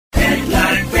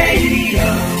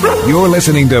You're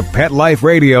listening to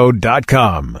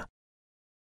PetLifeRadio.com.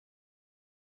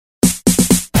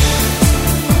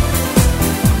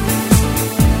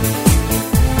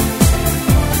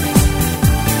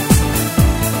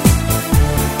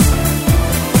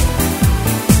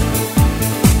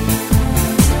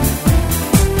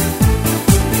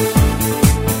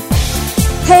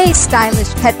 Hey,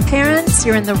 stylish pet parents,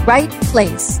 you're in the right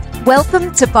place.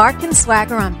 Welcome to Bark and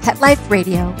Swagger on Pet Life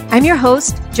Radio. I'm your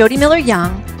host, Jody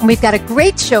Miller-Young, and we've got a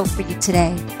great show for you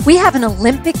today. We have an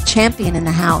Olympic champion in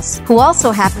the house who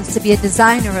also happens to be a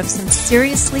designer of some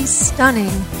seriously stunning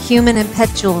human and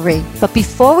pet jewelry. But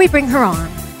before we bring her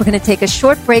on, we're going to take a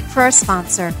short break for our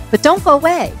sponsor. But don't go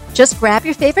away. Just grab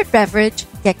your favorite beverage,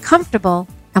 get comfortable,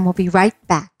 and we'll be right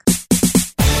back.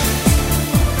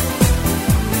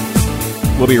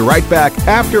 We'll be right back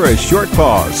after a short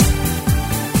pause.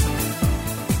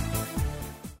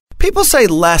 People say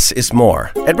less is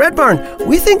more. At Red Barn,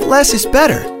 we think less is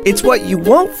better. It's what you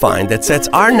won't find that sets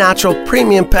our natural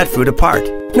premium pet food apart.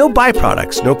 No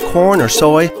byproducts, no corn or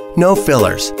soy, no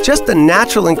fillers. Just the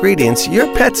natural ingredients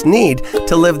your pets need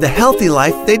to live the healthy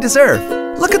life they deserve.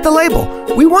 Look at the label.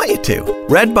 We want you to.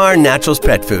 Red Barn Naturals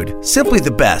Pet Food. Simply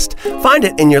the best. Find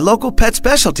it in your local pet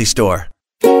specialty store.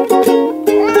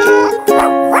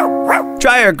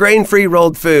 Try our grain-free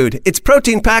rolled food. It's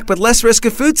protein-packed with less risk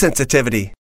of food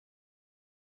sensitivity.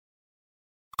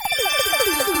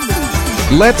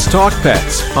 Let's talk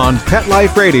pets on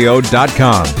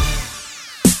PetLifeRadio.com.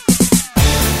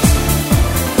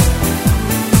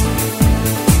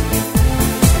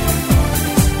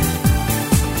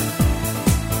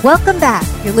 Welcome back.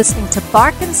 You're listening to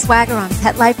Bark and Swagger on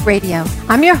Pet Life Radio.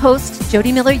 I'm your host,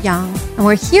 Jody Miller-Young, and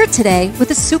we're here today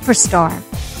with a superstar.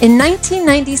 In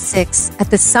 1996,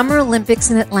 at the Summer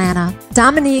Olympics in Atlanta,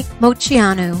 Dominique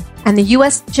Moceanu and the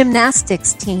U.S.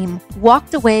 gymnastics team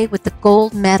walked away with the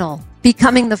gold medal,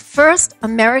 becoming the first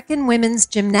American women's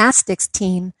gymnastics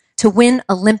team to win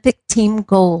Olympic team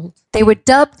gold. They were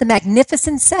dubbed the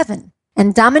Magnificent Seven,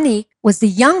 and Dominique was the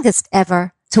youngest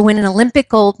ever to win an Olympic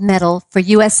gold medal for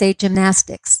USA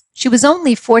Gymnastics. She was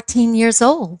only 14 years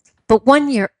old. But 1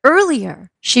 year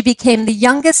earlier, she became the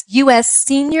youngest U.S.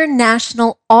 senior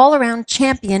national all-around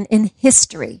champion in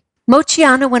history.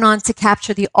 Moceanu went on to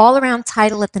capture the all-around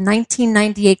title at the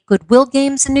 1998 Goodwill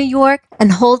Games in New York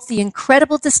and holds the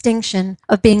incredible distinction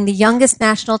of being the youngest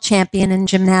national champion in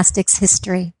gymnastics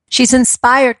history. She's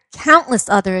inspired countless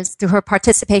others through her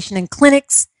participation in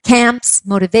clinics, camps,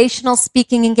 motivational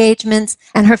speaking engagements,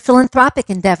 and her philanthropic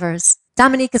endeavors.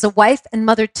 Dominique is a wife and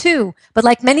mother too, but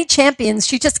like many champions,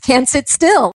 she just can't sit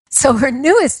still. So her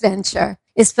newest venture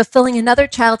is fulfilling another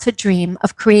childhood dream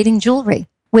of creating jewelry.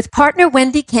 With partner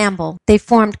Wendy Campbell, they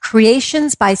formed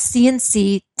Creations by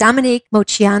C&C Dominique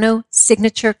Moceanu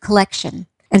Signature Collection.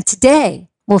 And today,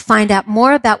 we'll find out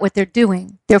more about what they're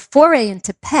doing, their foray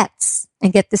into pets,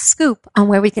 and get the scoop on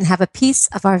where we can have a piece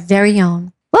of our very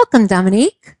own. Welcome,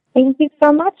 Dominique. Thank you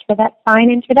so much for that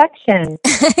fine introduction.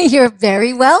 You're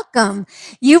very welcome.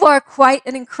 You are quite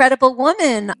an incredible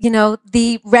woman. You know,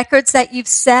 the records that you've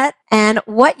set and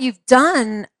what you've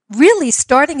done, really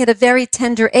starting at a very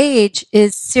tender age,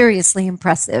 is seriously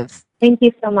impressive. Thank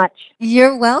you so much.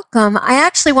 You're welcome. I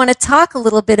actually want to talk a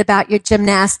little bit about your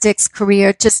gymnastics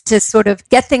career just to sort of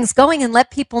get things going and let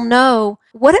people know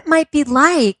what it might be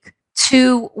like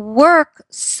to work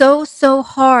so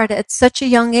hard at such a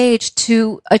young age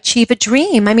to achieve a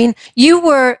dream. I mean, you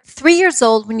were 3 years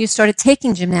old when you started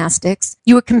taking gymnastics.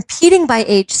 You were competing by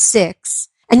age 6,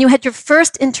 and you had your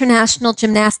first international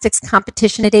gymnastics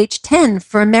competition at age 10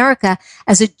 for America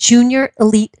as a junior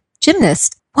elite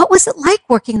gymnast. What was it like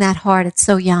working that hard at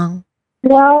so young?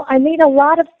 Well, I made a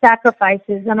lot of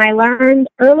sacrifices, and I learned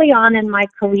early on in my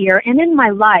career and in my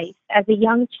life as a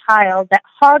young child that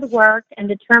hard work and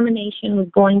determination was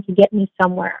going to get me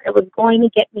somewhere. It was going to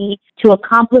get me to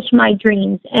accomplish my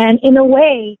dreams. And in a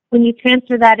way, when you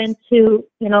transfer that into,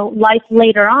 life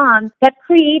later on, that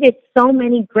created so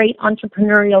many great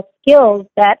entrepreneurial skills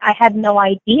that I had no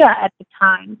idea at the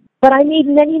time. But I made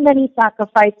many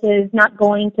sacrifices, not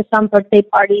going to some birthday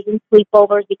parties and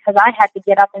sleepovers because I had to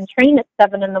get up and train at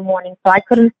 7 in the morning, so I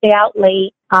couldn't stay out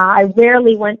late. I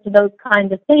rarely went to those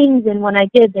kinds of things, and when I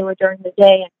did, they were during the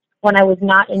day when I was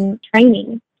not in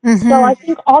training. Mm-hmm. So I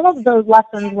think all of those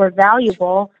lessons were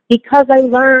valuable because I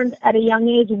learned at a young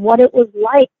age what it was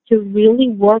like to really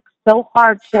work so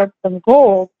hard towards some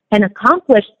goals and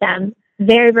accomplish them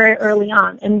very, very early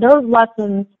on. And those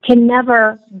lessons can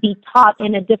never be taught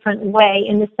in a different way,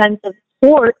 in the sense of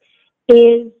sport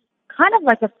is kind of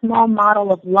like a small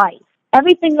model of life.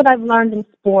 Everything that I've learned in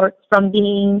sports, from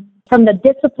being from the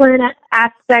discipline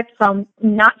aspect, from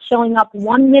not showing up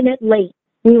 1 minute late.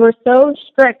 We were so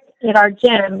strict at our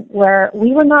gym where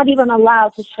we were not even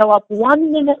allowed to show up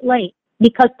 1 minute late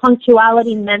because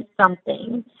punctuality meant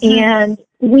something. And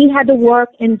we had to work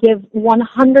and give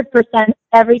 100%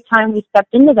 every time we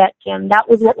stepped into that gym. That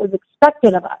was what was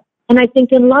expected of us. And I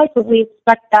think in life, if we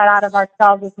expect that out of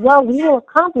ourselves as well, we will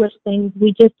accomplish things.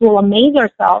 We just will amaze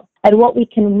ourselves at what we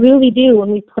can really do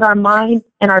when we put our mind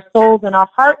and our souls and our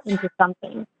heart into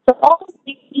something. So all of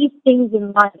these things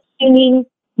in life, singing,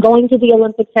 going to the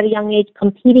Olympics at a young age,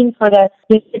 competing for the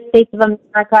United States of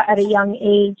America at a young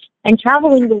age, and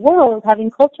traveling the world,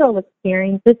 having cultural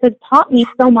experiences, has taught me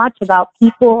so much about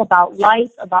people, about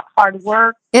life, about hard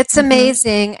work. It's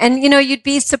amazing. And, you'd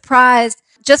be surprised,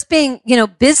 just being,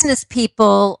 business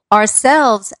people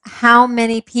ourselves, how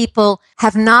many people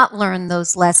have not learned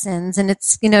those lessons. And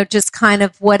it's, just kind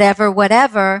of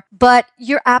whatever. But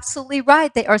you're absolutely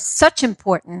right. They are such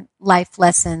important life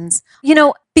lessons.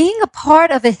 Being a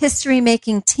part of a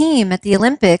history-making team at the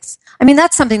Olympics,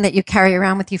 that's something that you carry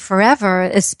around with you forever,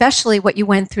 especially what you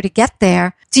went through to get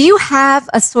there. Do you have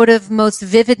a sort of most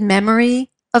vivid memory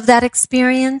of that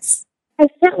experience? I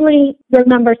certainly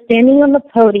remember standing on the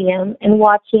podium and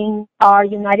watching our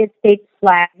United States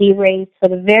flag be raised for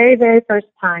the very, very first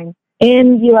time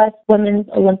in U.S. women's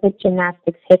Olympic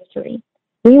gymnastics history.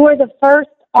 We were the first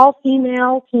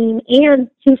all-female team and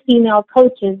 2 female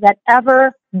coaches that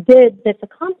ever did this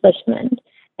accomplishment.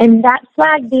 And that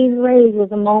flag being raised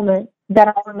was a moment that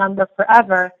I'll remember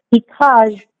forever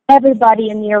because everybody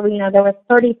in the arena, there were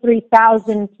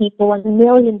 33,000 people and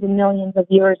millions of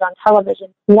viewers on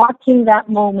television watching that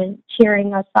moment,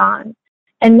 cheering us on.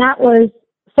 And that was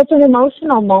such an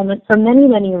emotional moment for many,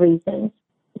 many reasons.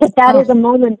 But that is a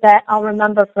moment that I'll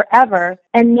remember forever,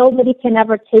 and nobody can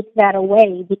ever take that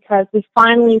away because we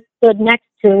finally stood next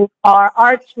to our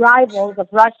arch rivals of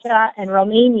Russia and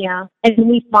Romania, and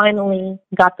we finally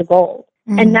got the gold.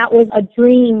 And that was a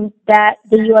dream that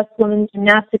the U.S. women's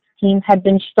gymnastics team had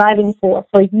been striving for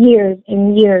years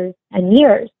and years and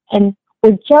years. And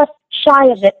we're just shy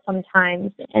of it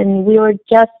sometimes. And we were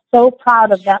just so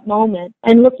proud of that moment.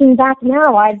 And looking back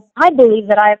now, I believe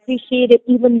that I appreciate it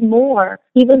even more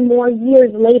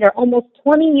years later, almost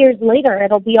 20 years later.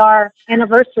 It'll be our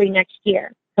anniversary next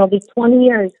year. It'll be 20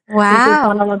 years since we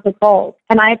won Olympic gold.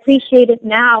 And I appreciate it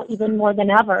now even more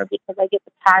than ever because I get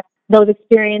to pass those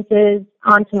experiences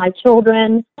on to my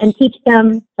children and teach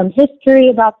them some history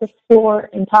about the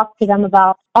sport and talk to them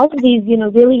about all of these,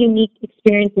 really unique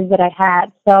experiences that I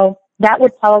had. So that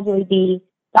would probably be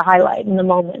the highlight in the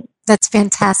moment. That's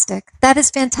fantastic. That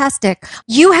is fantastic.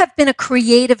 You have been a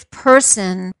creative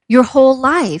person your whole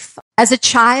life. As a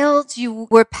child, you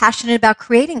were passionate about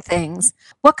creating things.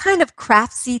 What kind of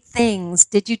craftsy things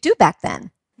did you do back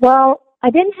then? Well, I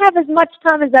didn't have as much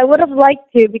time as I would have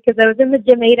liked to because I was in the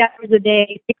gym 8 hours a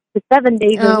day, 6 to 7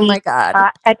 days a week. Oh, my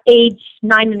God. At age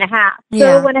 9.5.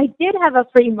 So when I did have a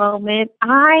free moment,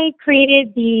 I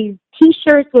created these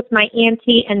T-shirts with my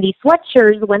auntie and these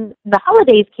sweatshirts when the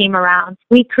holidays came around.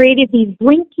 We created these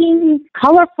blinking,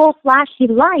 colorful, flashy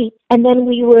lights, and then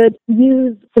we would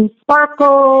use some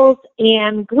sparkles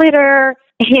and glitter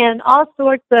and all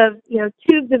sorts of,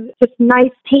 tubes of just nice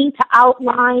paint to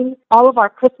outline all of our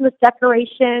Christmas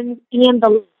decorations and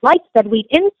the lights that we'd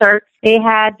insert. They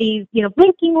had these,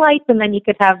 blinking lights, and then you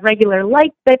could have regular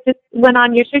lights that just went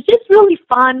on your shirt. Just really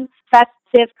fun,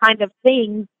 festive kind of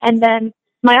things. And then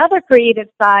my other creative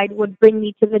side would bring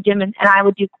me to the gym and I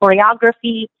would do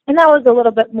choreography. And that was a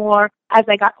little bit more as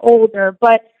I got older.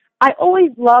 But I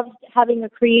always loved having a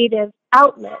creative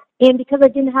outlet. And because I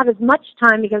didn't have as much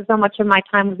time because so much of my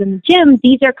time was in the gym,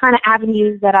 these are kind of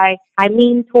avenues that I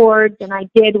leaned towards and I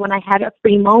did when I had a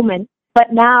free moment.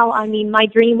 But now, my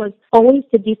dream was always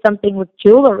to do something with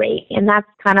jewelry, and that's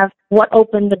kind of what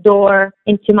opened the door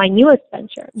into my newest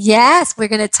venture. Yes, we're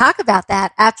going to talk about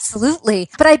that. Absolutely.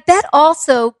 But I bet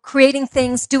also creating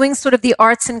things, doing sort of the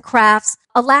arts and crafts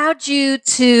allowed you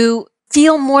to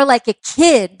feel more like a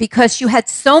kid because you had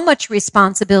so much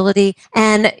responsibility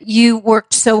and you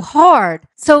worked so hard.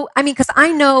 So, because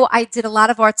I know I did a lot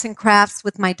of arts and crafts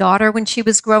with my daughter when she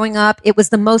was growing up. It was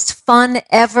the most fun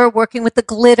ever working with the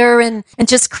glitter and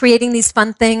just creating these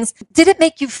fun things. Did it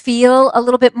make you feel a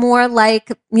little bit more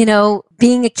like,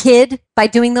 being a kid by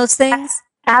doing those things?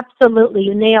 Absolutely.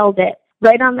 You nailed it.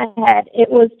 Right on the head. It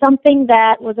was something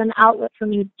that was an outlet for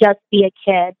me to just be a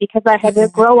kid because I had to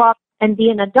grow up and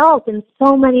be an adult in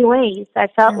so many ways. I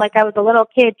felt like I was a little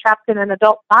kid trapped in an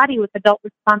adult body with adult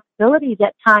responsibilities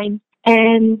at times.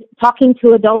 and talking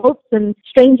to adults and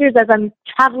strangers as I'm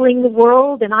traveling the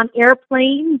world and on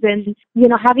airplanes and,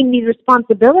 having these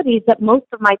responsibilities that most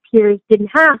of my peers didn't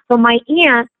have. So my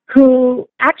aunt, who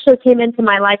actually came into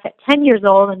my life at 10 years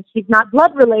old, and she's not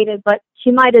blood related, but she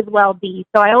might as well be.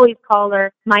 So I always call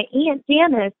her my Aunt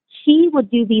Janice. She would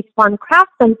do these fun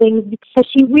crafts and things because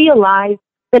she realized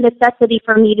the necessity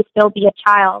for me to still be a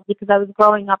child because I was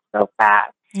growing up so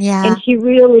fast. Yeah. And she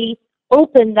really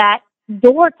opened that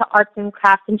door to arts and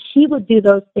crafts, and she would do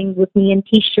those things with me in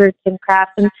T-shirts and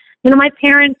crafts. And, my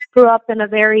parents grew up in a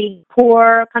very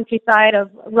poor countryside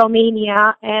of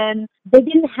Romania, and they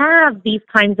didn't have these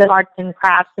kinds of arts and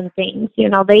crafts and things.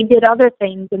 They did other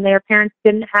things, and their parents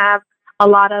didn't have a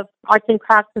lot of arts and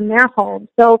crafts in their home.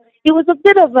 So it was a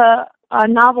bit of a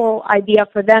novel idea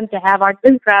for them to have arts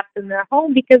and crafts in their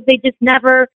home because they just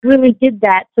never really did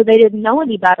that, so they didn't know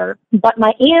any better. But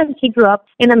my aunt, she grew up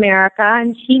in America,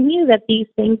 and she knew that these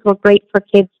things were great for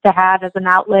kids to have as an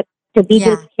outlet to be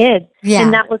just kids. Yeah.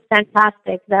 And that was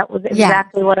fantastic. That was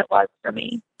exactly what it was for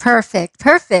me. Perfect.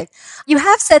 You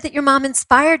have said that your mom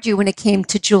inspired you when it came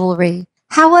to jewelry.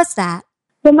 How was that?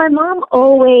 So my mom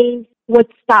always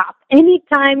would stop.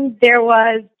 Anytime there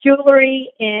was jewelry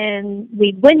and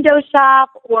we'd window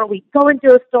shop or we'd go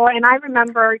into a store, and I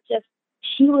remember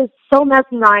she was so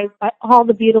mesmerized by all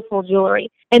the beautiful jewelry.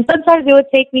 And sometimes it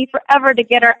would take me forever to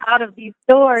get her out of these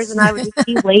stores, and I would just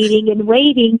be waiting and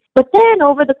waiting. But then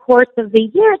over the course of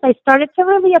the years, I started to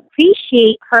really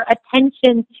appreciate her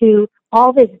attention to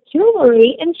all this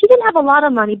jewelry. And she didn't have a lot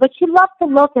of money, but she loved to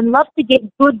look and loved to get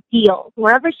good deals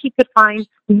wherever she could find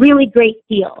really great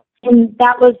deals. And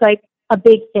that was like a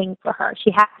big thing for her.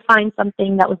 She had to find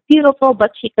something that was beautiful,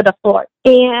 but she could afford.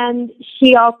 And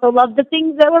she also loved the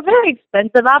things that were very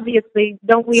expensive, obviously,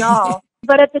 don't we all?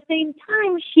 But at the same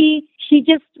time, she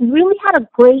just really had a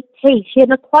great taste. She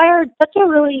had acquired such a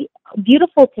really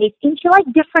beautiful taste, and she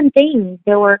liked different things.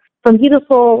 There were from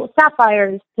beautiful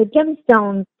sapphires to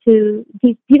gemstones to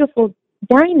these beautiful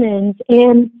diamonds,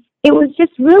 and it was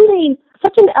just really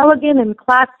such an elegant and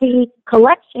classy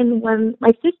collection. When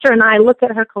my sister and I look at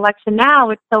her collection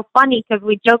now, it's so funny because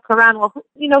we joke around, well,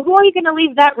 who are you going to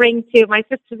leave that ring to? My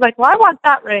sister's like, well, I want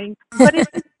that ring. But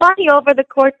it's just funny over the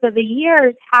course of the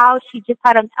years how she just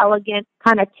had an elegant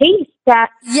kind of taste that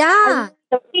I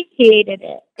appreciated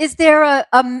it. Is there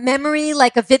a memory,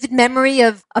 like a vivid memory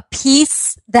of a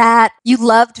piece that you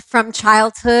loved from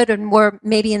childhood and were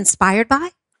maybe inspired by?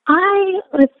 I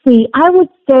would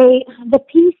say the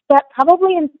piece that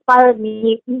probably inspired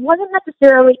me wasn't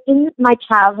necessarily in my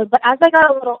childhood, but as I got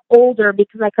a little older,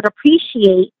 because I could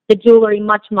appreciate the jewelry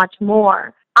much, much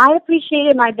more, I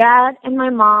appreciated my dad and my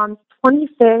mom's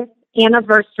 25th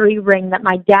anniversary ring that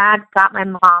my dad got my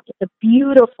mom. It's a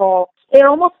beautiful, it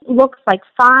almost looks like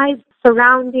 5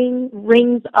 surrounding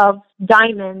rings of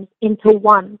diamonds into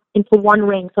one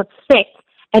ring, so it's thick.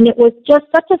 And it was just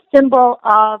such a symbol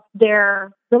of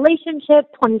their relationship,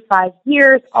 25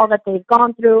 years, all that they've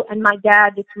gone through. And my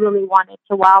dad just really wanted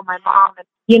to wow my mom.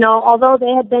 And, although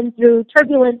they had been through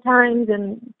turbulent times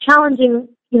and challenging,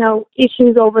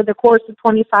 issues over the course of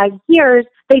 25 years,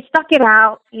 they stuck it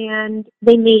out and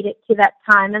they made it to that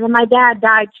time. And then my dad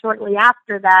died shortly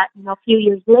after that, a few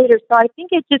years later. So I think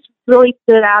it just really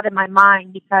stood out in my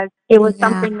mind because it was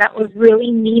something that was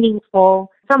really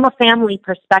meaningful from a family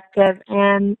perspective,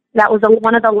 and that was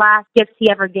one of the last gifts he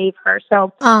ever gave her.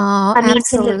 So,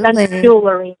 absolutely. In the sense of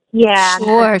jewelry,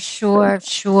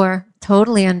 Sure.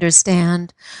 Totally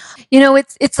understand.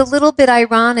 It's a little bit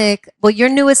ironic. Well, your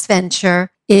newest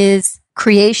venture is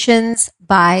Creations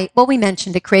by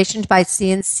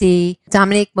CNC,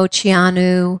 Dominique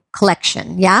Moceanu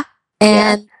Collection, yeah?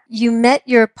 And you met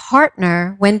your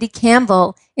partner, Wendy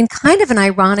Campbell, in kind of an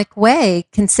ironic way,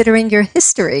 considering your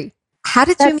history. How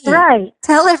did you meet? That's right.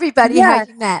 Tell everybody how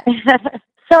you met.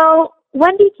 So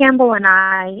Wendy Campbell and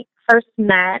I first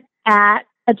met at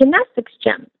a gymnastics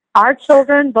gym. Our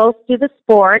children both do the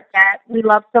sport that we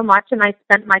love so much, and I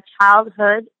spent my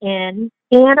childhood in.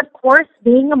 And, of course,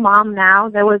 being a mom now,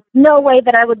 there was no way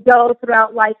that I would go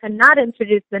throughout life and not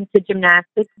introduce them to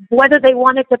gymnastics. Whether they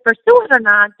wanted to pursue it or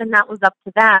not, then that was up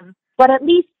to them. But at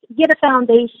least get a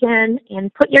foundation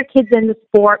and put your kids in the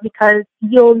sport because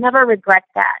you'll never regret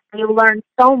that. You'll learn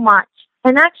so much.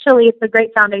 And actually, it's a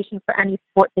great foundation for any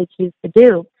sport they choose to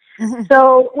do. Mm-hmm.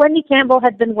 So Wendy Campbell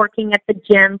had been working at the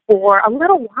gym for a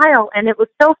little while, and it was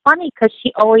so funny because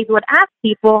she always would ask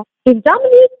people, is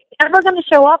Dominique ever going to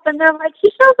show up? And they're like,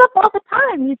 he shows up all the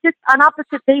time. He's just on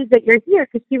opposite days that you're here,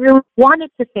 because she really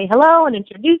wanted to say hello and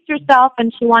introduce herself,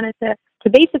 and she wanted to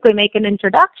basically make an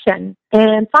introduction.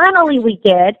 And finally we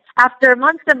did. After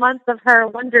months and months of her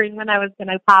wondering when I was going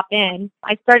to pop in,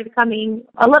 I started coming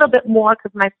a little bit more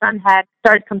because my son had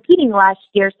started competing last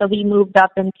year, so he moved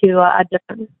up into a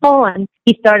different role, and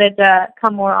he started to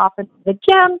come more often to the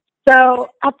gym. So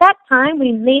at that time,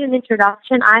 we made an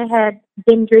introduction. I had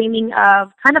been dreaming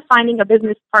of kind of finding a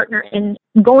business partner and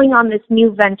going on this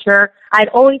new venture. I'd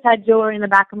always had jewelry in the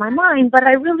back of my mind, but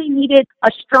I really needed a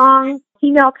strong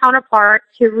female counterpart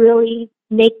to really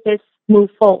make this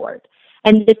move forward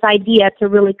and this idea to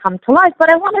really come to life. But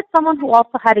I wanted someone who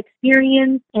also had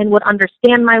experience and would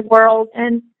understand my world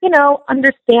and,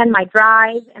 understand my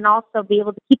drive and also be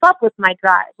able to keep up with my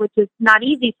drive, which is not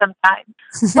easy sometimes.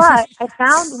 But I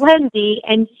found Wendy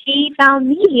and she found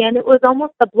me, and it was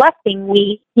almost a blessing.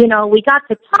 We got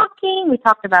to talking, we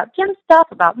talked about gym stuff,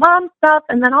 about mom stuff,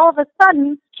 and then all of a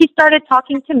sudden she started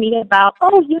talking to me about,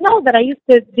 that I used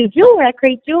to do jewelry. I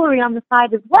create jewelry on the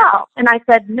side as well. And I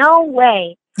said, no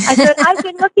way. I said, I've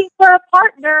been looking for a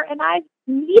partner, and I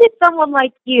needed someone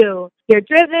like you. You're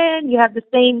driven. You have the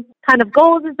same kind of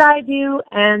goals as I do.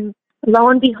 And lo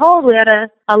and behold, we had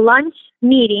a lunch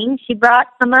meeting. She brought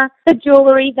some of the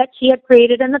jewelry that she had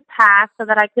created in the past so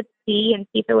that I could see and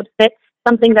see if it would fit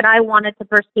something that I wanted to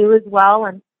pursue as well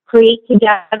and create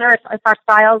together, if our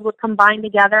styles would combine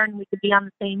together and we could be on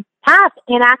the same path.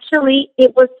 And actually,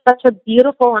 it was such a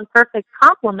beautiful and perfect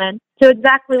complement to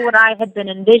exactly what I had been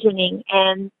envisioning.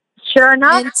 And sure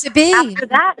enough, after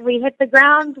that, we hit the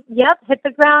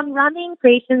ground running.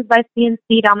 Creations by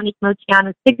CNC, Dominique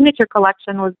Moceano's signature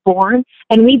collection was born,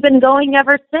 and we've been going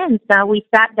ever since. We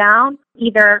sat down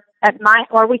we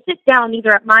sit down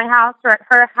either at my house or at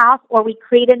her house, or we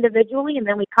create individually, and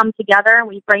then we come together and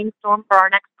we brainstorm for our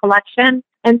next collection.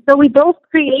 And so we both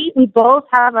create, we both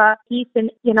have a piece in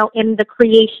the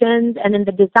creations and in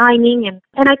the designing.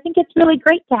 And I think it's really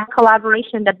great to have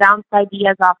collaboration to bounce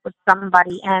ideas off with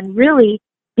somebody and really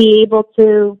be able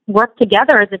to work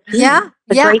together as a team. Yeah,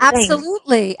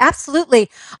 absolutely. Absolutely.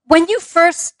 When you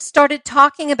first started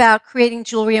talking about creating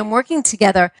jewelry and working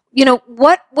together,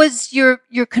 what was your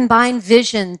combined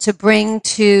vision to bring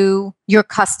to your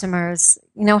customers?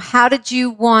 How did you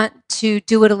want to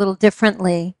do it a little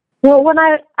differently? Well, when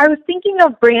I was thinking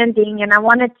of branding, and I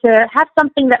wanted to have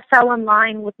something that fell in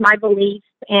line with my beliefs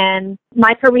and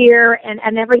my career and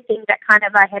everything that kind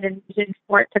of I had envisioned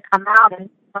for it to come out, and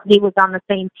he was on the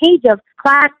same page of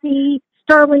classy,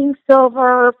 sterling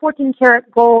silver,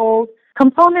 14-karat gold,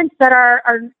 components that are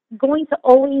going to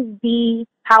always be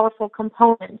powerful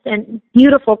components and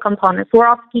beautiful components,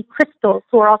 Swarovski crystals,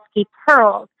 Swarovski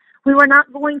pearls. We were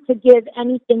not going to give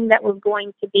anything that was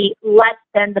going to be less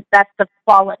than the best of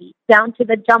quality, down to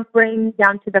the jump rings,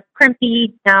 down to the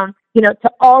crimpy, down,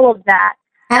 to all of that.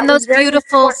 And those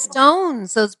beautiful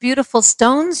stones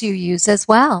you use as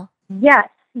well. Yes.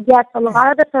 A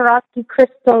lot of the Swarovski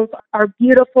crystals are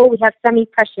beautiful. We have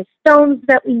semi-precious stones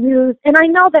that we use. And I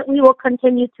know that we will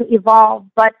continue to evolve,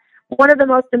 but one of the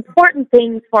most important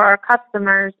things for our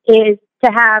customers is to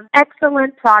have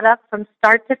excellent product from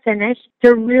start to finish,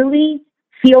 to really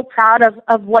feel proud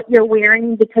of what you're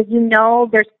wearing, because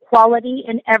there's quality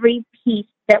in every piece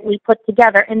that we put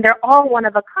together. And they're all one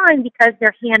of a kind because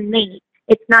they're handmade.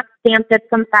 It's not stamped at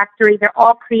some factory. They're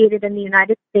all created in the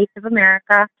United States of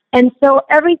America. And so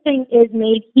everything is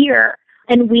made here,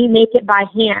 and we make it by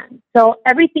hand. So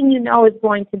everything is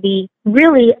going to be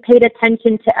really paid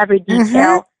attention to every detail.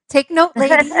 Mm-hmm. Take note,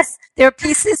 ladies. There are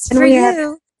pieces for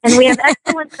you. And we have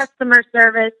excellent customer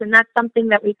service, and that's something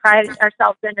that we pride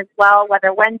ourselves in as well,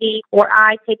 whether Wendy or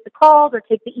I take the calls or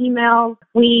take the emails.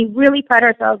 We really pride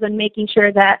ourselves in making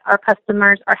sure that our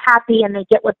customers are happy and they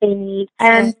get what they need.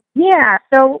 And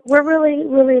so we're really,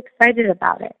 really excited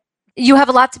about it. You have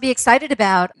a lot to be excited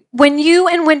about. When you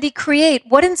and Wendy create,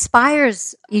 what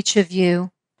inspires each of you?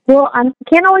 Well, I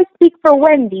can't always speak for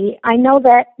Wendy. I know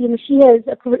that she has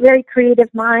a very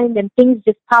creative mind, and things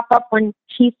just pop up when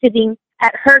she's sitting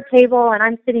at her table and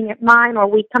I'm sitting at mine, or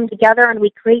we come together and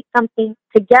we create something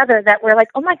together that we're like,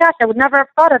 oh my gosh, I would never have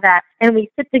thought of that. And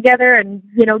we sit together and,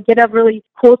 get a really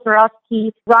cool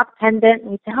Swarovski rock pendant,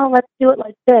 and we say, let's do it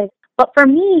like this. But for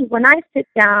me, when I sit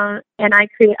down and I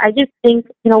create, I just think,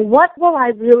 what will I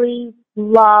really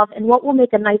love and what will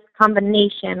make a nice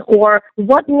combination, or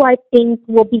what do I think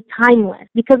will be timeless?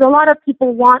 Because a lot of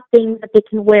people want things that they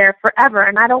can wear forever,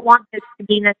 and I don't want this to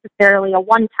be necessarily a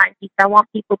one-time piece. I want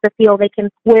people to feel they can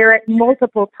wear it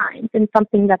multiple times in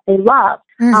something that they love.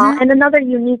 And another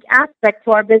unique aspect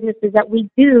to our business is that we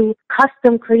do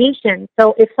custom creation.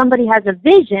 So if somebody has a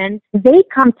vision, they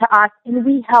come to us and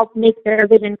we help make their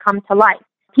vision come to life.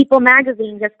 People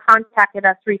Magazine just contacted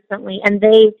us recently, and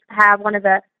they have one of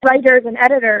the writers and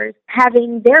editors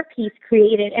having their piece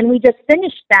created, and we just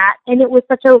finished that, and it was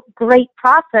such a great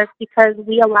process because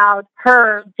we allowed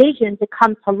her vision to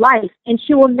come to life, and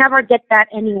she will never get that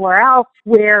anywhere else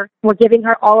where we're giving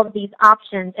her all of these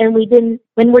options. And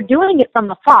when we're doing it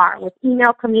from afar with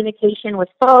email communication, with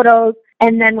photos,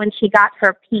 and then when she got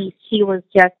her piece, she was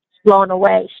just blown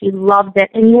away. She loved it,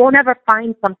 and you will never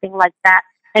find something like that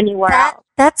anywhere else.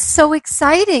 That's so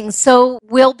exciting. So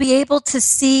we'll be able to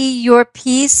see your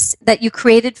piece that you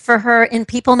created for her in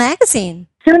People Magazine.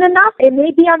 Soon enough. It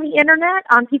may be on the internet,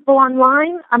 on People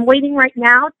Online. I'm waiting right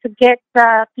now to get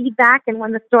feedback and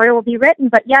when the story will be written.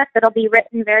 But yes, it'll be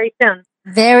written very soon.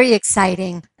 Very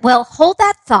exciting. Well, hold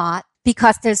that thought,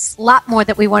 because there's a lot more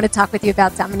that we want to talk with you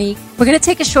about, Dominique. We're going to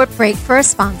take a short break for a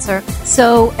sponsor.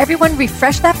 So everyone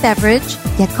refresh that beverage,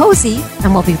 get cozy,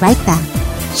 and we'll be right back.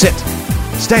 Sit.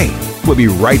 Stay. We'll be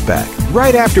right back,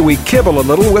 right after we kibble a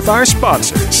little with our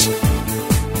sponsors.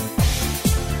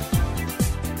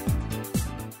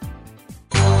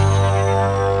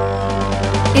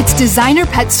 It's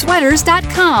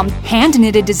DesignerPetSweaters.com.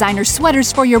 Hand-knitted designer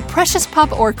sweaters for your precious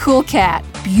pup or cool cat.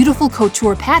 Beautiful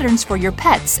couture patterns for your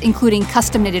pets, including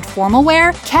custom-knitted formal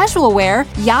wear, casual wear,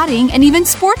 yachting, and even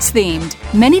sports-themed.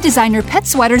 Many designer pet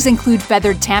sweaters include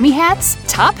feathered tammy hats,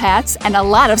 top hats, and a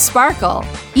lot of sparkle.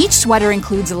 Each sweater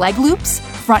includes leg loops,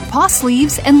 front paw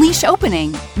sleeves, and leash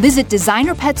opening. Visit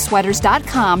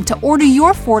DesignerPetSweaters.com to order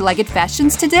your four-legged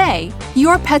fashions today.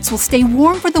 Your pets will stay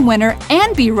warm for the winter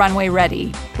and be runway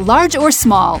ready. Large or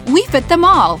small, we fit them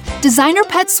all.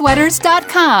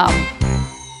 DesignerPetSweaters.com.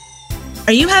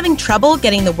 Are you having trouble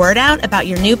getting the word out about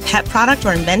your new pet product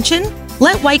or invention?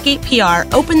 Let Whitegate PR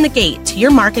open the gate to your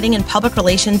marketing and public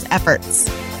relations efforts.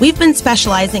 We've been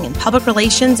specializing in public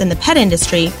relations in the pet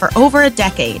industry for over a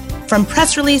decade. From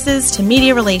press releases to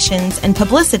media relations and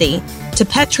publicity to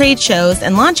pet trade shows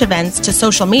and launch events to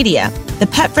social media, the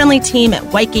pet-friendly team at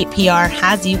Whitegate PR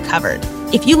has you covered.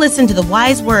 If you listen to the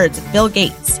wise words of Bill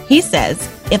Gates, he says,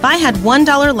 "If I had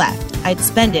 $1 left, I'd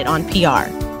spend it on PR."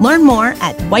 Learn more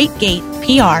at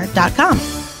whitegatepr.com.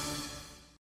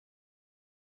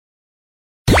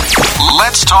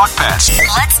 Let's talk pets.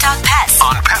 Let's talk pets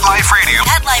On Pet Life Radio.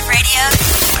 Pet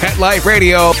Life PetLifeRadio.com.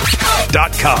 Radio.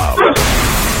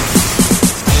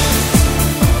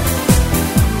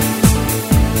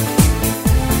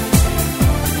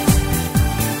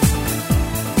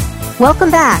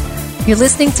 Welcome back. You're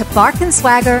listening to Bark and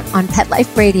Swagger on Pet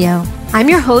Life Radio. I'm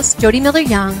your host, Jody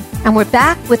Miller-Young, and we're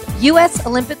back with U.S.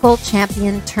 Olympic gold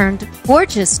champion turned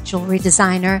gorgeous jewelry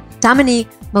designer, Dominique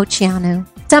Moceanu.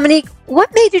 Dominique,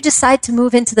 what made you decide to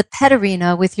move into the pet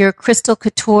arena with your Crystal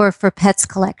Couture for Pets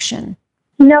collection?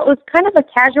 You know, it was kind of a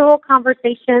casual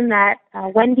conversation that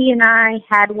Wendy and I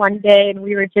had one day, and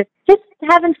we were just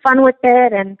having fun with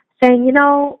it and saying, you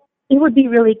know, it would be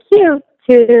really cute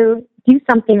to do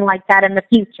something like that in the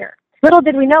future. Little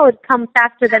did we know it'd come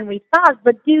faster than we thought,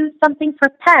 but do something for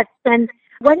pets. And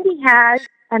Wendy has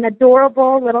an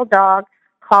adorable little dog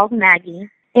called Maggie.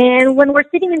 And when we're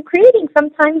sitting and creating,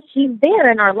 sometimes she's there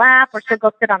in our lap, or she'll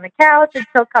go sit on the couch and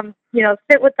she'll come,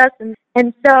 sit with us.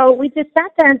 And so we just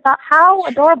sat there and thought, how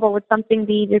adorable would something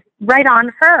be just right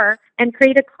on her and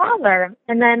create a collar?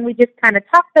 And then we just kind of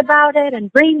talked about it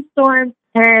and brainstormed.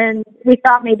 And we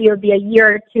thought maybe it would be a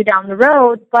year or two down the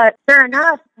road. But sure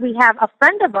enough, we have a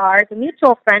friend of ours, a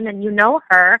mutual friend, and you know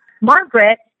her,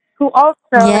 Margaret, who also,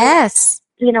 yes,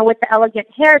 with the elegant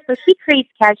hair. So she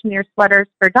creates cashmere sweaters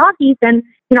for doggies. And,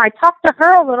 I talked to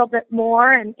her a little bit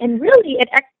more, and really it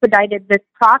expedited this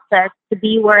process to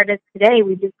be where it is today.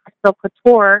 We do Crystal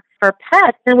Couture for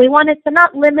pets, and we wanted to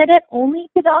not limit it only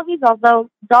to doggies, although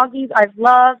doggies I've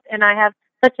loved, and I have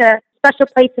such a special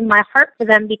place in my heart for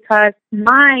them because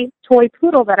my toy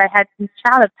poodle that I had since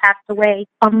childhood passed away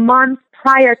a month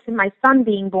prior to my son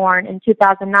being born in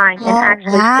 2009, and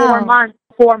actually 4 months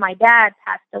before my dad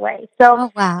passed away. So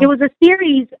it was a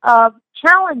series of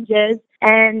challenges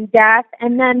and death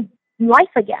and then life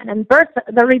again. And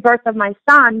the rebirth of my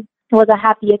son was a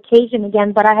happy occasion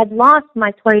again, but I had lost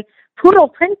my toy poodle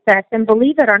Princess, and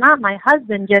believe it or not, my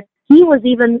husband he was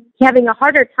even having a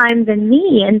harder time than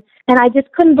me. And I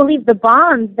just couldn't believe the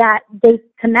bond that they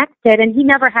connected. And he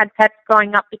never had pets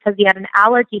growing up because he had an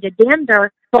allergy to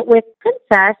dander. But with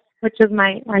Princess, which is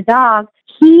my dog,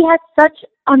 he had such,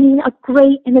 a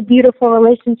great and a beautiful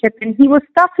relationship. And he was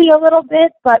stuffy a little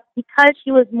bit, but because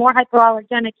she was more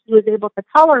hypoallergenic, he was able to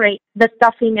tolerate the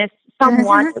stuffiness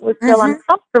somewhat. It was still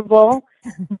uncomfortable.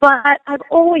 But I've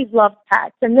always loved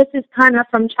pets, and this is kind of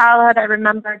from childhood. I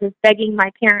remember just begging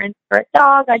my parents for a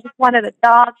dog. I just wanted a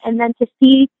dog, and then to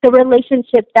see the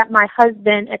relationship that my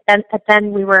husband, at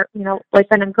then we were,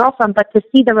 boyfriend and girlfriend, but to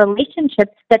see the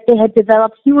relationship that they had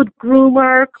developed. He would groom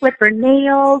her, clip her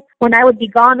nails. When I would be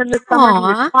gone in the summer,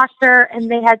 he would wash her, and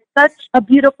they had such a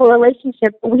beautiful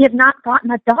relationship. We have not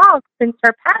gotten a dog since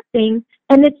her passing,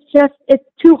 and it's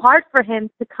too hard for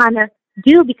him to kind of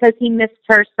do because he missed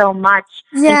her so much.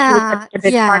 Yeah, and she was such a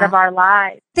big part of our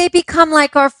lives. They become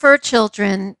like our fur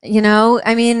children,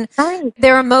 Right.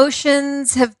 Their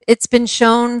emotions it's been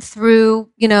shown through,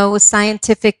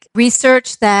 scientific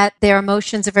research that their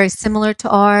emotions are very similar to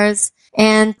ours.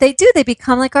 And they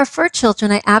become like our fur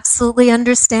children. I absolutely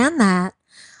understand that.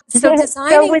 So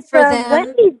designing with for them.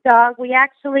 Wendy's dog, we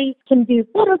actually can do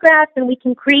photographs and we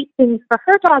can create things for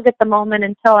her dog at the moment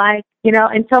until my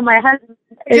husband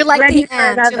is You're like ready the for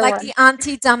aunt. another You're like one. the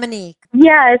Auntie Dominique.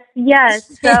 Yes.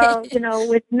 So,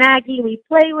 with Maggie, we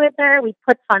play with her. We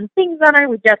put fun things on her.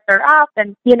 We dress her up.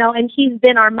 And, and she's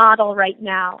been our model right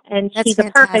now. And That's she's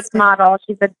fantastic. a perfect model.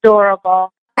 She's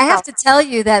adorable. I have to tell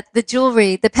you that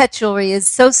the pet jewelry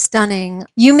is so stunning.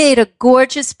 You made a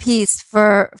gorgeous piece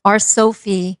for our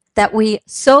Sophie that we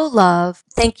so love.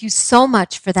 Thank you so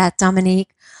much for that, Dominique.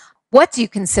 What do you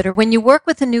consider when you work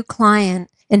with a new client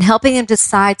in helping them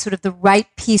decide sort of the right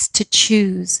piece to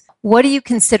choose? What do you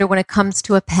consider when it comes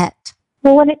to a pet?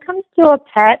 Well, when it comes to a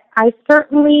pet, I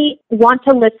certainly want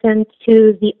to listen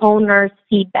to the owner's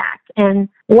feedback and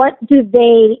what do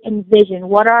they envision?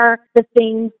 What are the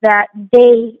things that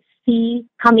they see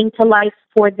coming to life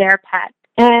for their pet?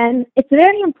 And it's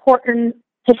very important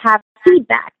to have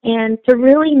feedback and to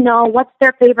really know what's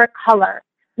their favorite color.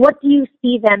 What do you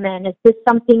see them in? Is this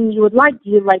something you would like?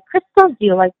 Do you like crystals? Do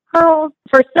you like pearls?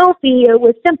 For Sophie, it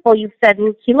was simple. You said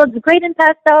she looks great in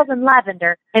pastels and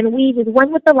lavender. And we just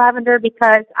went with the lavender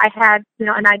because I had,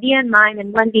 an idea in mind,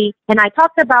 and Wendy and I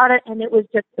talked about it, and it was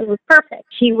perfect.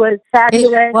 She was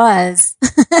fabulous. It was.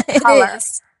 It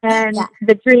is. And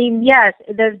the dream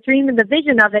and the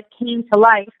vision of it came to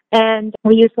life. And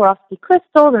we used Swarovski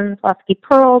crystals and Swarovski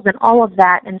pearls and all of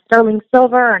that, and sterling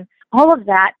silver and all of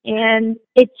that. And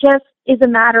it just is a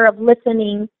matter of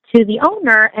listening to the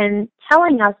owner and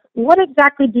telling us, what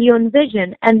exactly do you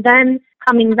envision? And then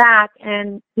coming back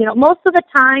and, most of the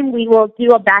time we will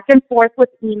do a back and forth with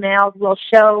emails. We'll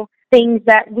show things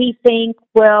that we think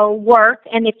will work,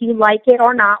 and if you like it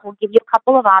or not, we'll give you a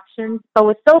couple of options. So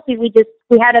with Sophie, we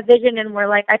had a vision, and we're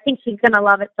like, I think she's going to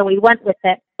love it, so we went with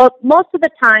it. But most of the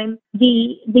time,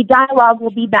 the dialogue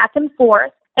will be back and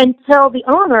forth until the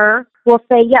owner will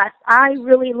say, yes, I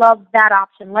really love that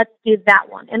option. Let's do that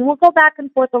one. And we'll go back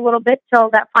and forth a little bit till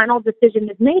that final decision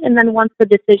is made, and then once the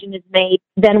decision is made,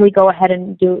 then we go ahead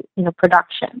and do,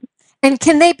 production. And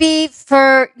can they be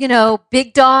for,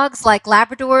 big dogs like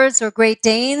Labradors or Great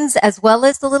Danes as well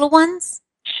as the little ones?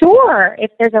 Sure. If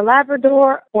there's a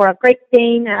Labrador or a Great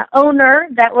Dane owner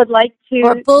that would like to...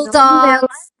 Or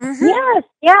Bulldogs.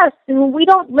 Yes. We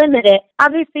don't limit it.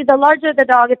 Obviously, the larger the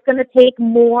dog, it's going to take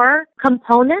more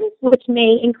components, which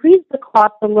may increase the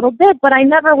cost a little bit, but I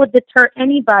never would deter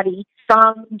anybody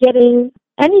from getting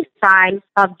any size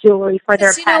of jewelry for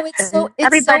their pets.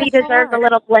 Everybody deserves a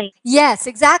little bling. Yes,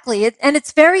 exactly. And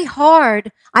it's very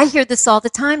hard. I hear this all the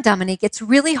time, Dominique. It's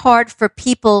really hard for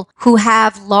people who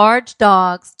have large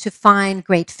dogs to find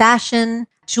great fashion,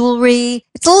 jewelry.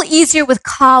 It's a little easier with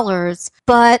collars,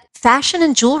 but fashion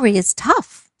and jewelry is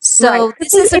tough. So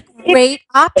this is a great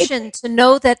option to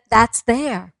know that that's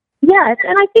there. Yes,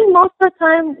 and I think most of the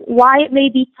time why it may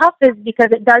be tough is because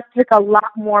it does take a lot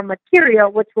more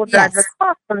material, which will drive the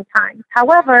cost sometimes.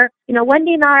 However,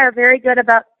 Wendy and I are very good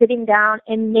about sitting down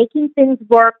and making things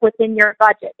work within your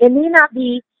budget. It may not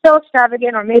be so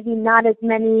extravagant or maybe not as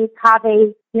many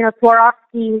Kave,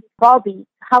 Swarovski ball beads.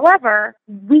 However,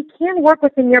 we can work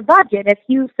within your budget. If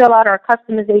you fill out our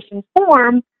customization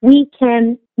form, we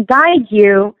can guide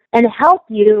you and help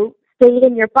you stay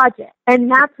in your budget. And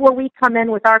that's where we come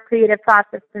in with our creative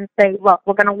process and say, look,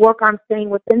 we're going to work on staying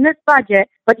within this budget,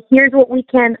 but here's what we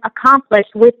can accomplish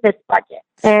with this budget.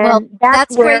 And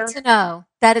that's great to know.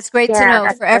 That is great to know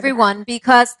for everyone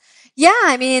because, Yeah,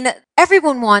 I mean,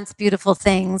 everyone wants beautiful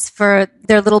things for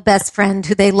their little best friend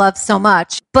who they love so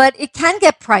much, but it can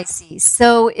get pricey.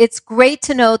 So it's great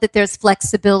to know that there's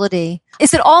flexibility.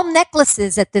 Is it all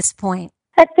necklaces at this point?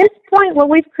 At this point, what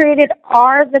we've created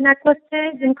are the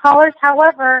necklaces and collars.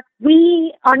 However,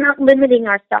 we are not limiting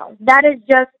ourselves. That is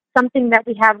just something that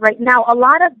we have right now. A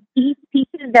lot of these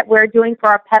pieces that we're doing for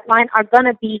our pet line are going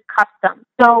to be custom.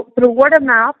 So through word of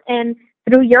mouth and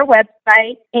through your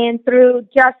website and through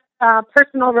just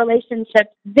personal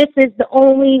relationships, this is the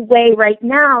only way right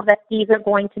now that these are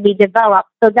going to be developed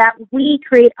so that we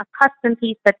create a custom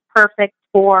piece that's perfect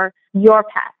for your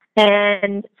pet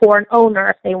and for an owner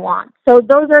if they want. So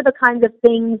those are the kinds of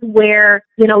things where,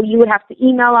 you would have to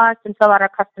email us and fill out our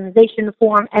customization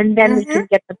form, and then we can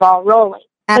get the ball rolling.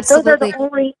 Absolutely. But those are the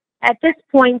only, at this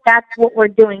point, that's what we're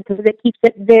doing because it keeps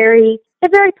it very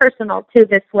personal to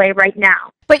this way right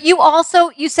now. But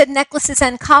you said necklaces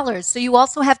and collars. So you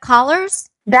also have collars?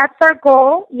 That's our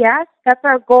goal. Yes, that's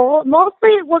our goal.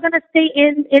 Mostly we're going to stay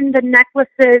in the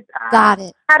necklaces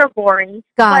category.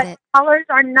 Got it. Collars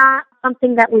are not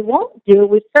something that we won't do.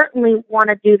 We certainly want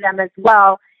to do them as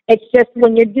well. It's just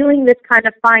when you're doing this kind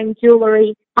of fine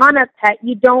jewelry on a pet,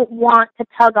 you don't want to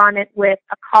tug on it with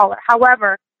a collar.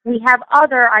 However, we have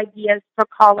other ideas for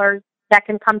collars that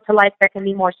can come to life that can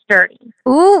be more sturdy.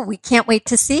 Ooh, we can't wait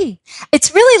to see.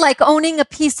 It's really like owning a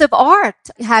piece of art,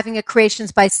 having a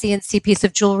Creations by CNC piece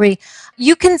of jewelry.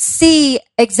 You can see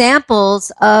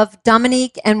examples of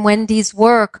Dominique and Wendy's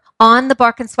work on the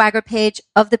Bark and Swagger page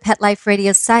of the Pet Life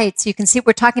Radio site. So you can see what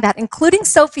we're talking about, including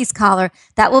Sophie's collar.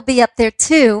 That will be up there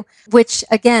too, which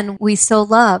again, we so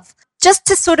love. Just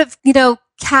to sort of,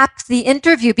 cap the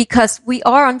interview, because we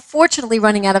are unfortunately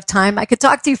running out of time. I could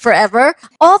talk to you forever.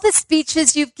 All the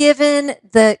speeches you've given,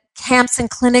 the camps and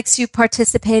clinics you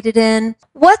participated in,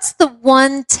 what's the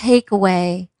one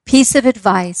takeaway piece of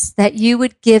advice that you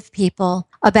would give people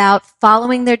about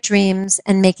following their dreams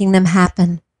and making them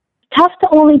happen? Tough to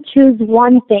only choose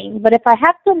one thing, but if I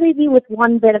have to leave you with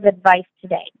one bit of advice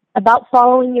today about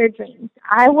following your dreams,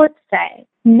 I would say,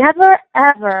 never,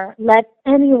 ever let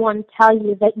anyone tell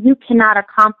you that you cannot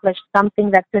accomplish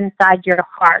something that's inside your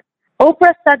heart.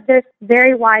 Oprah said this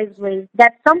very wisely,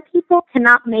 that some people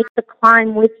cannot make the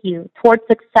climb with you towards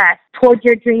success, towards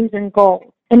your dreams and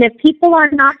goals. And if people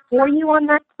are not for you on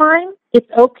that climb,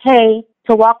 it's okay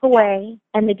to walk away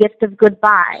and the gift of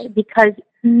goodbye, because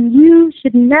you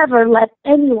should never let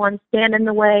anyone stand in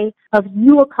the way of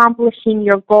you accomplishing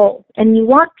your goals. And you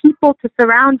want people to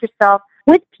surround yourself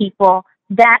with people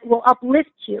that will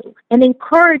uplift you and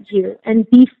encourage you and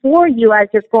be for you as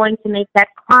you're going to make that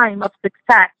climb of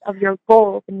success of your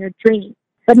goals and your dreams.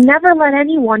 But never let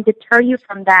anyone deter you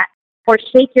from that or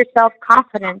shake your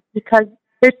self-confidence, because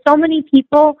there's so many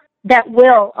people that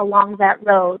will along that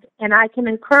road. And I can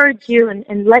encourage you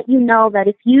and let you know that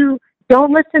if you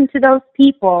don't listen to those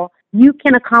people, you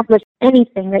can accomplish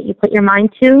anything that you put your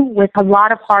mind to with a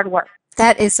lot of hard work.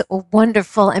 That is a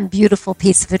wonderful and beautiful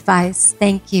piece of advice.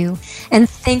 Thank you. And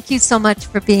thank you so much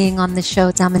for being on the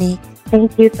show, Dominique.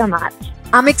 Thank you so much.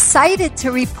 I'm excited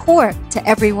to report to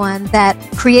everyone that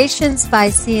Creations by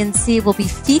CNC will be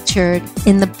featured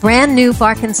in the brand new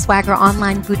Bark and Swagger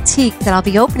online boutique that I'll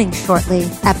be opening shortly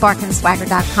at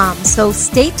barkandswagger.com. So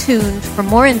stay tuned for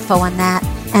more info on that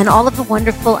and all of the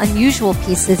wonderful, unusual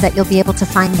pieces that you'll be able to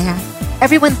find there.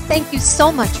 Everyone, thank you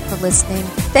so much for listening.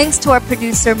 Thanks to our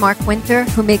producer, Mark Winter,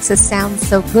 who makes us sound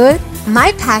so good.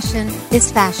 My passion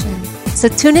is fashion. So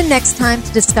tune in next time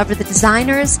to discover the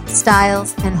designers,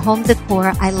 styles, and home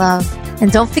decor I love.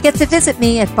 And don't forget to visit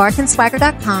me at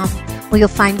barkandswagger.com, where you'll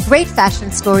find great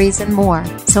fashion stories and more.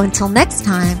 So until next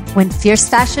time, when fierce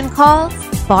fashion calls,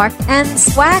 bark and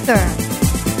swagger.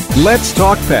 Let's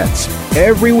Talk Pets,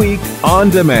 every week on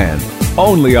demand,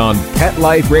 only on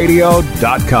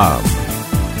PetLifeRadio.com.